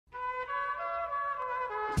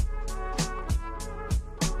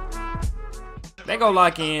They go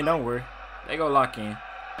lock in. Don't worry. They go lock in.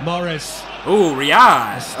 Morris. Ooh,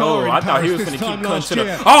 Riyadh. Oh, I thought he was going to keep cutting to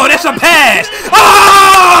the... Oh, that's a pass.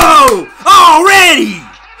 Oh!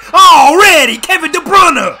 Already! Kevin De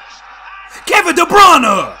Bruyne.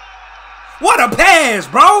 What a pass,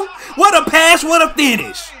 bro. What a pass. What a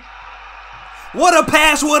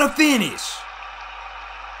finish.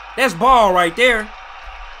 That's ball right there.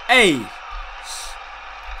 Hey,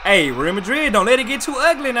 Real Madrid, don't let it get too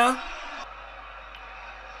ugly now.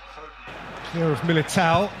 Clear of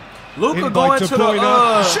Militao. Luka going to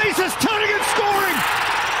the Jesus turning and scoring.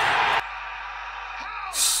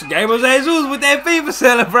 Gabriel Jesus with that FIFA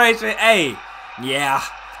celebration. Hey, yeah,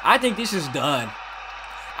 I think this is done.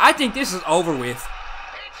 I think this is over with.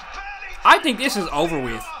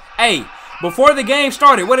 Hey, before the game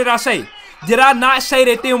started, what did I say? Did I not say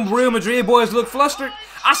that them Real Madrid boys look flustered?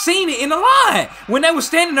 I seen it in the line. When they was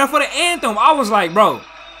standing there for the anthem, I was like, bro,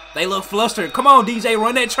 they look flustered. Come on, DJ,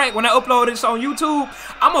 run that track. When I upload this on YouTube,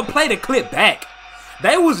 I'm going to play the clip back.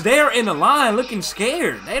 They was there in the line looking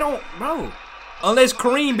scared. They don't, bro. Unless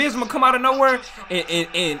Kareem Benzema come out of nowhere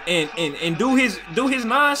and do his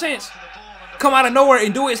nonsense. Come out of nowhere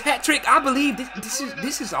and do his hat trick. I believe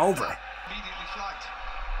this is over.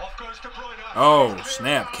 Oh,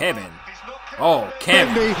 snap, Kevin. Oh,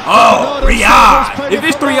 Kevin. Oh, Riyadh. If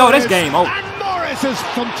it's 3-0, that's game over. And Morris has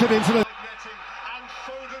thumped it into the... And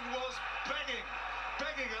Foden was begging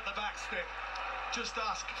at the back stick. Just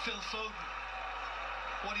ask Phil Foden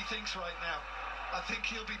what he thinks right now. I think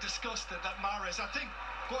he'll be disgusted that Mahrez, I think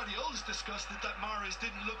Guardiola's disgusted that Mahrez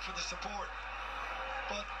didn't look for the support.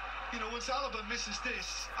 But, you know, once Alaba misses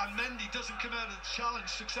this and Mendy doesn't come out of the challenge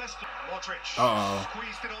successfully. Modric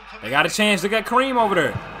squeezed it on for They got a chance to get Kareem over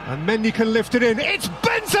there. And Mendy can lift it in. It's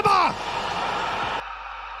Benzema!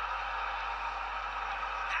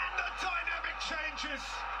 And the dynamic changes.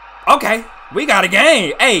 Okay, we got a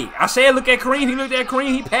game. Hey, I said look at Kareem. He looked at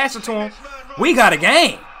Kareem. He passed it to him. We got a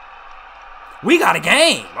game.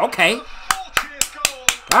 Okay.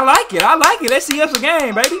 I like it. Let's see us a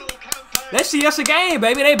game,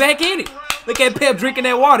 baby. They back in it. Look at Pep drinking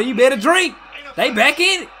that water. You better drink. They back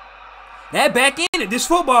in it. This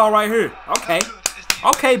football right here.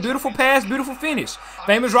 Okay, beautiful pass, beautiful finish.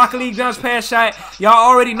 Famous Rocket League Guns pass shot. Y'all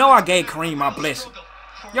already know I gave Kareem my blessing.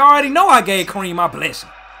 You know I gave Kareem my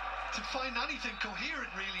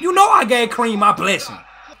blessing.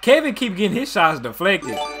 Kevin keep getting his shots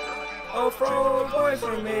deflected. Boys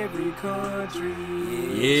from every country.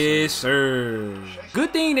 Yes, sir.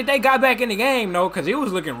 Good thing that they got back in the game, though, because it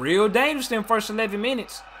was looking real dangerous in the first 11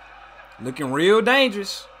 minutes. Looking real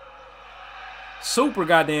dangerous. Super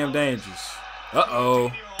goddamn dangerous.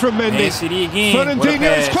 Uh-oh. Man City again.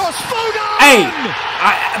 Fernandinho's cross. Foden!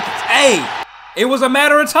 Hey, it was a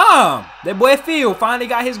matter of time. That boy Phil finally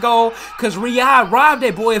got his goal because Riyadh robbed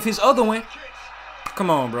that boy of his other one. Come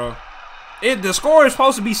on, bro. The score is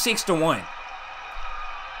supposed to be 6-1.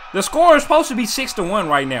 The score is supposed to be 6-1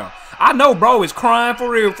 right now. I know, bro, is crying for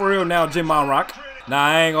real now, Jim Monrock. Nah,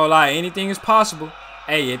 I ain't gonna lie. Anything is possible.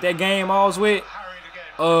 Hey, if that game I was with,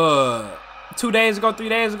 3 days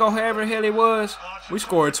ago, however the hell it was, we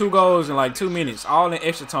scored 2 goals in like 2 minutes, all in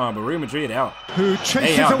extra time, but Real Madrid out. Who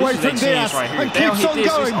chases away from Diaz right here. and keeps on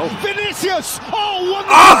going. Vinicius! Oh,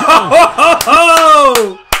 wonderful!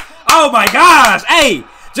 Oh my gosh! Hey,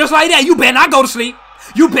 just like that, you better not go to sleep.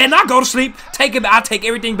 Take it. I take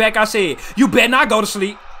everything back I said. You better not go to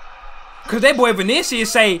sleep. Cause that boy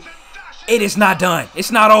Vinicius say, it is not done.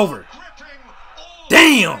 It's not over.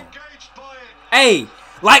 Damn. Hey,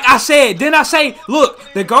 like I said, didn't I say, look,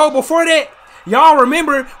 the goal before that, y'all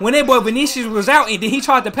remember when that boy Vinicius was out and then he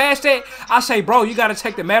tried to pass that? I say, bro, you got to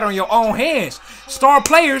take the matter in your own hands. Star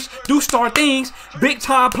players do star things. Big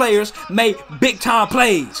time players make big time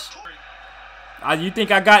plays. You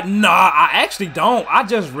think I got? Nah, I actually don't. I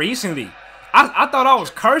just recently. I thought I was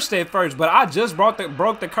cursed at first, but I just broke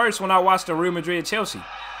the curse when I watched the Real Madrid Chelsea.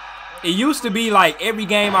 It used to be like every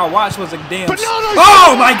game I watched was a damn...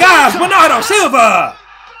 Oh my gosh! Bernardo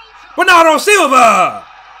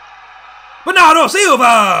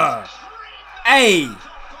Silva! Hey!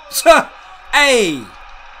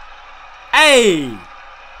 Hey!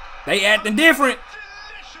 They acting different.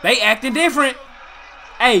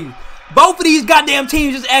 Hey, both of these goddamn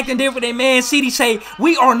teams just acting different. And Man City say,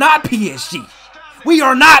 we are not PSG. We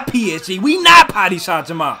not Paris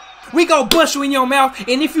Saint-Germain. We go bust you in your mouth,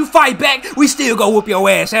 and if you fight back, we still go whoop your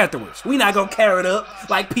ass afterwards. We not gonna carry it up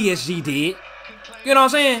like PSG did. You know what I'm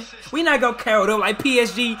saying? We not gonna carry it up like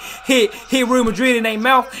PSG hit Real Madrid in their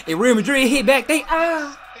mouth, and Real Madrid hit back. They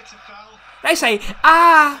say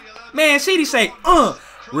Man City say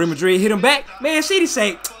Real Madrid hit them back. Man City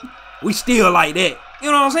say We still like that.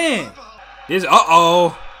 You know what I'm saying? This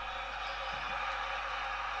uh-oh.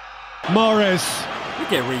 Mahrez.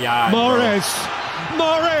 Look at Riyadh. Mahrez.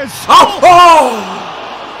 Mahrez. Oh!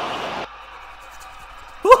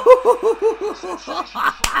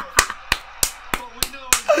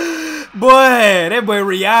 Boy, that boy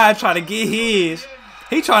Riyadh trying to get his.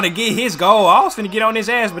 He trying to get his goal. I was finna get on his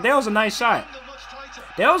ass, but that was a nice shot.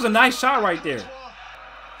 That was a nice shot right there.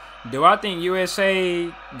 Do I think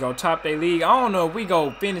USA go top their league? I don't know if we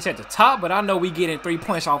go finish at the top, but I know we getting 3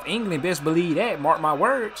 points off England. Best believe that. Mark my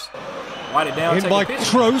words. Write it down. In by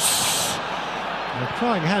Kroos.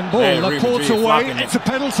 Applying handball. Laporte away. It's a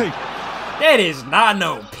penalty. That is not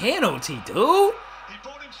no penalty, dude.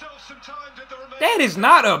 That is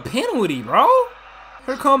not a penalty, bro.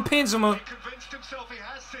 Here comes Benzema.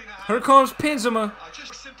 Here comes Benzema.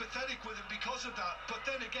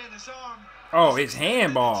 Oh, it's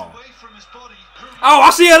handball. Oh, I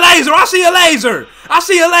see a laser. I see a laser. I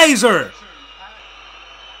see a laser.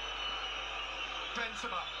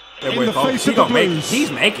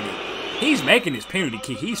 He's making it. He's making his penalty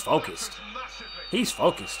kick. He's focused. He's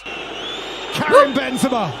focused. Karim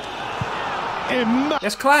Benzema.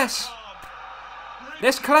 That's class.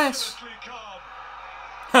 That's class.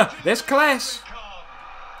 Huh, that's class.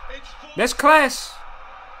 That's class.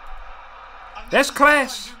 That's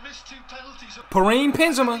class. Karim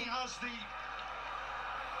Benzema.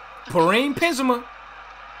 Karim Benzema.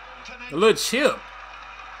 A little chip.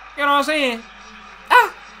 You know what I'm saying?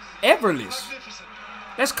 Ah, effortless.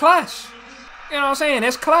 That's class. You know what I'm saying?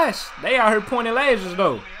 That's class. They out here pointing lasers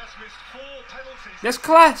though. That's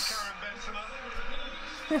class.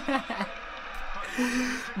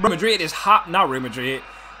 Madrid is hot. Not Real Madrid.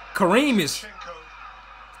 Karim is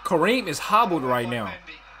hobbled right now.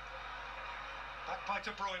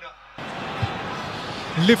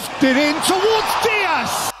 Lifted in towards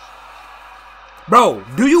Diaz. Bro,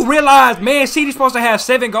 do you realize Man City's supposed to have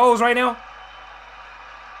 7 goals right now?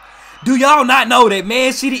 Do y'all not know that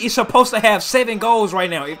Man City is supposed to have 7 goals right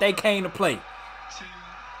now if they came to play?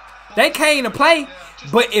 They came to play,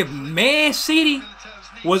 but if Man City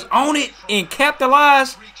was on it and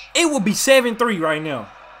capitalized, it would be 7-3 right now.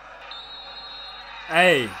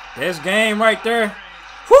 Hey, that's game right there.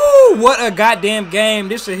 Whoo, what a goddamn game.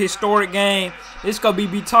 This is a historic game. This gonna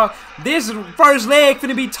be talked. This first leg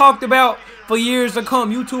finna be talked about for years to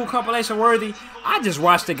come. YouTube compilation worthy. I just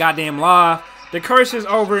watched the goddamn live. The curse is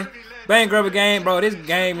over. Bang, grab a game, bro. This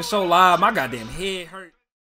game is so live. My goddamn head hurts.